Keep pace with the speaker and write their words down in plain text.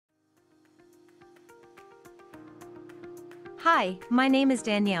Hi, my name is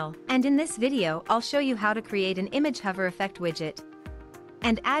Danielle, and in this video I'll show you how to create an image hover effect widget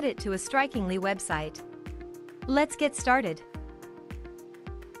and add it to a strikingly website. Let's get started.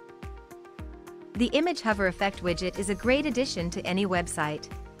 The image hover effect widget is a great addition to any website.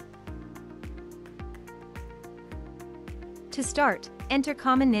 To start, enter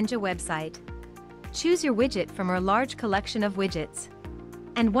Common Ninja website. Choose your widget from our large collection of widgets.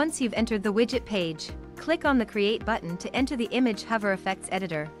 And once you've entered the widget page, click on the Create button to enter the Image Hover Effects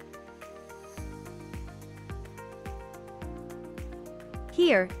editor.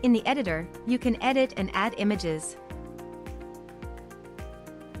 Here, in the editor, you can edit and add images.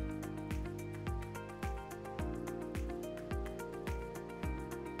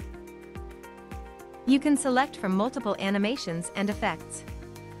 You can select from multiple animations and effects.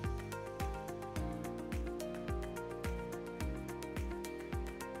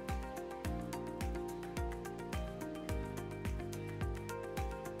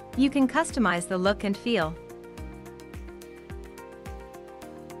 You can customize the look and feel.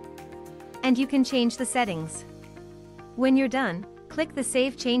 And you can change the settings. When you're done, click the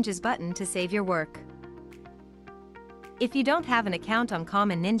Save Changes button to save your work. If you don't have an account on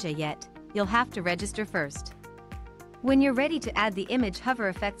Common Ninja yet, you'll have to register first. When you're ready to add the Image Hover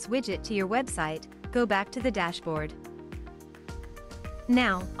Effects widget to your website, go back to the dashboard.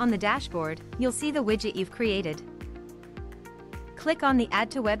 Now, on the dashboard, you'll see the widget you've created. Click on the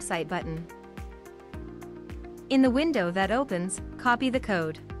Add to Website button. In the window that opens, copy the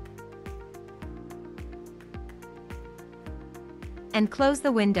code and close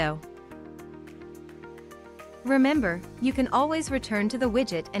the window. Remember, you can always return to the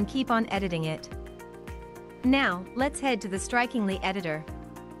widget and keep on editing it. Now, let's head to the Strikingly editor.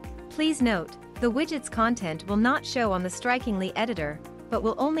 Please note, the widget's content will not show on the Strikingly editor, but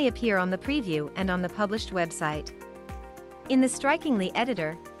will only appear on the preview and on the published website. In the Strikingly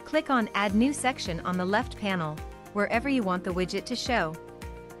editor, click on Add New Section on the left panel, wherever you want the widget to show.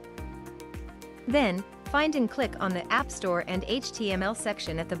 Then, find and click on the App Store and HTML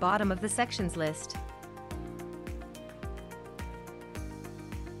section at the bottom of the sections list.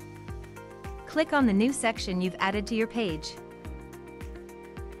 Click on the new section you've added to your page.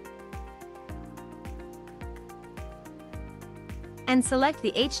 And select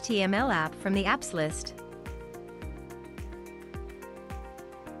the HTML app from the apps list.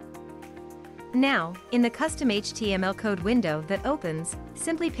 Now, in the custom HTML code window that opens,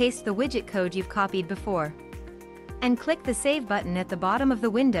 simply paste the widget code you've copied before. And click the Save button at the bottom of the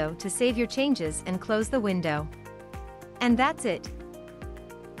window to save your changes and close the window. And that's it.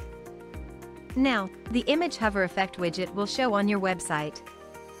 Now, the Image Hover Effect widget will show on your website.